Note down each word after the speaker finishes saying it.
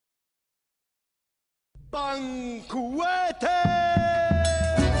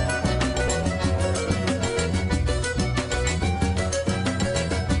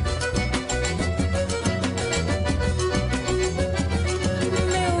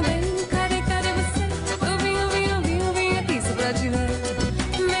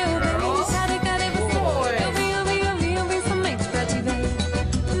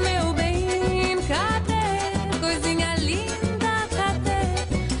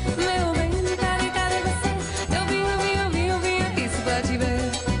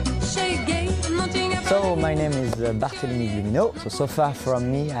So my name is Barthélemy Glumino. So far from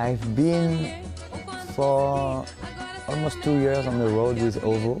me, I've been for almost 2 years on the road with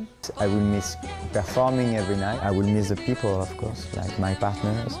OVO. I will miss performing every night. I will miss the people, of course, like my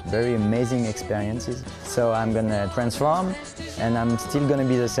partners. Very amazing experiences. So I'm gonna transform, and I'm still gonna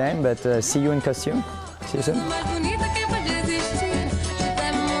be the same, but see you in costume. See you soon.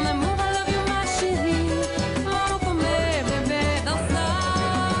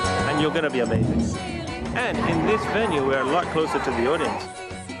 And you're gonna be amazing. And in this venue, we're a lot closer to the audience.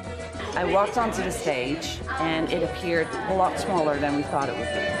 I walked onto the stage and it appeared a lot smaller than we thought it would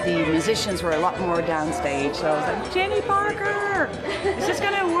be. The musicians were a lot more downstage, so I was like, Jenny Parker, is this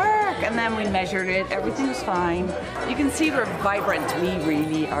gonna work? And then we measured it, everything was fine. You can see we're vibrant, we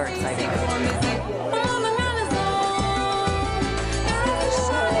really are exciting.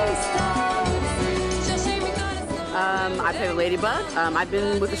 I play the Ladybug. I've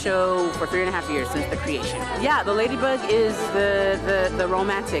been with the show for 3.5 years since the creation. Yeah, the Ladybug is the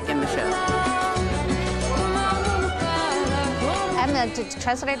romantic in the show. I'm the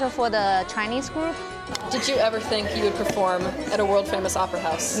translator for the Chinese group. Did you ever think you would perform at a world-famous opera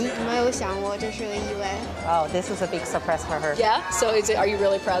house? Oh, this is a big surprise for her. Yeah? So are you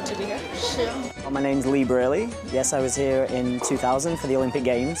really proud to be here? Well, my name's Lee Burley. Yes, I was here in 2000 for the Olympic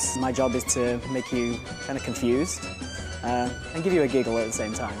Games. My job is to make you kind of confused and give you a giggle at the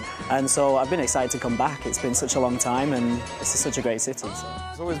same time. And so I've been excited to come back. It's been such a long time and this is such a great city. So.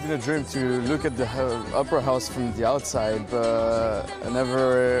 It's always been a dream to look at the opera house from the outside, but I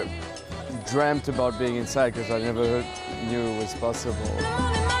never dreamt about being inside because I never knew it was possible.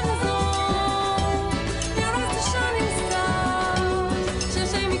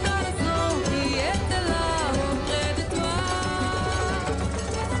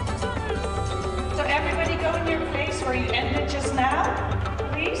 So everybody go in your place where you ended just now,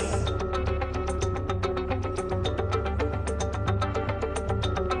 please.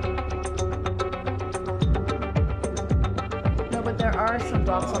 No, but there are some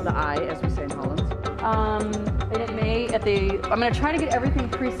dots on the I, as we say in Holland. And it may, I'm going to try to get everything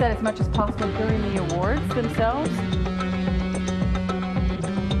preset as much as possible during the awards themselves.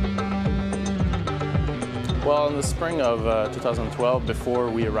 Well, in the spring of 2012, before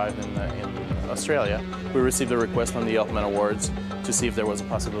we arrived in Australia, we received a request from the Elfman Awards to see if there was a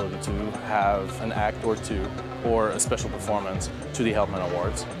possibility to have an act or two or a special performance to the Elfman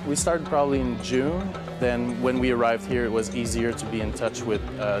Awards. We started probably in June. Then when we arrived here, it was easier to be in touch with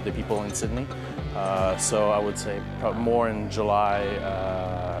the people in Sydney. So I would say more in July,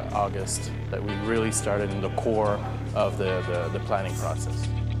 August, that we really started in the core of the planning process.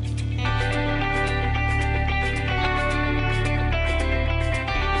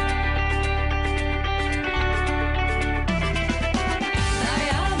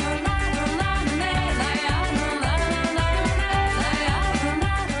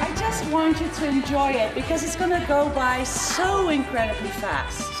 I want you to enjoy it because it's going to go by so incredibly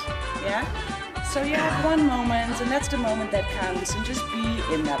fast, yeah? So you have one moment and that's the moment that counts and just be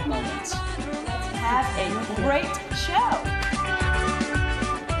in that moment. Have a great show.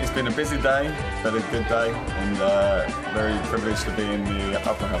 It's been a busy day, but a good day and very privileged to be in the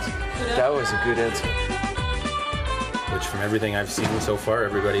Opera House. That was a good answer. Which from everything I've seen so far,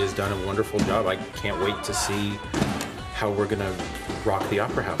 everybody has done a wonderful job. I can't wait to see how we're going to rock the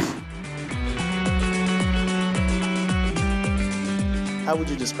Opera House. How would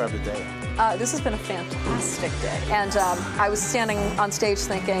you describe the day? This has been a fantastic day. And I was standing on stage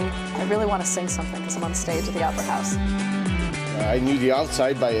thinking, I really want to sing something because I'm on stage at the Opera House. I knew the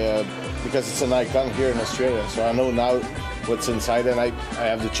outside because it's an icon here in Australia, so I know now what's inside and I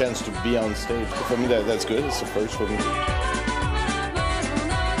have the chance to be on stage. For me, that's good. It's the first for me.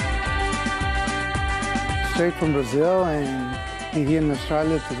 Straight from Brazil and be here in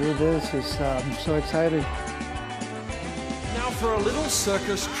Australia to do this is I'm so excited. For a little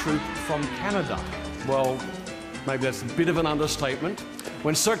circus troupe from Canada. Well, maybe that's a bit of an understatement.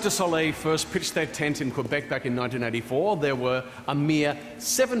 When Cirque du Soleil first pitched their tent in Quebec back in 1984, there were a mere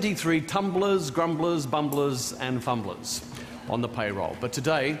 73 tumblers, grumblers, bumblers and fumblers on the payroll. But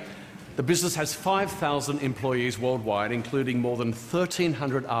today, The business has 5,000 employees worldwide, including more than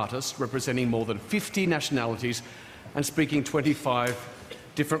 1,300 artists representing more than 50 nationalities and speaking 25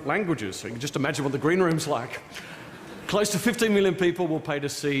 different languages. So you can just imagine what the green room's like. Close to 15 million people will pay to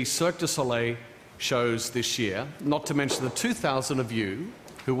see Cirque du Soleil shows this year, not to mention the 2,000 of you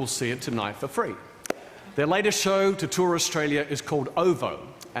who will see it tonight for free. Their latest show to tour Australia is called OVO,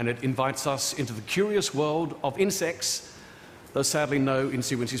 and it invites us into the curious world of insects, though sadly no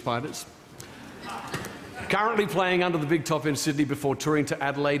insy-wincy spiders. Currently playing under the big top in Sydney before touring to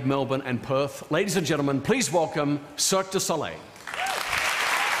Adelaide, Melbourne and Perth. Ladies and gentlemen, please welcome Cirque du Soleil.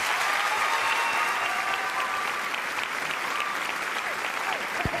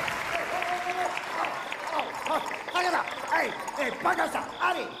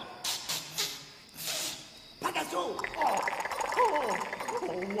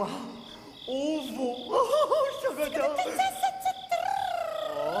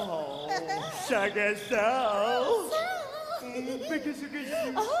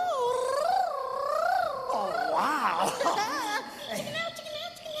 Wow.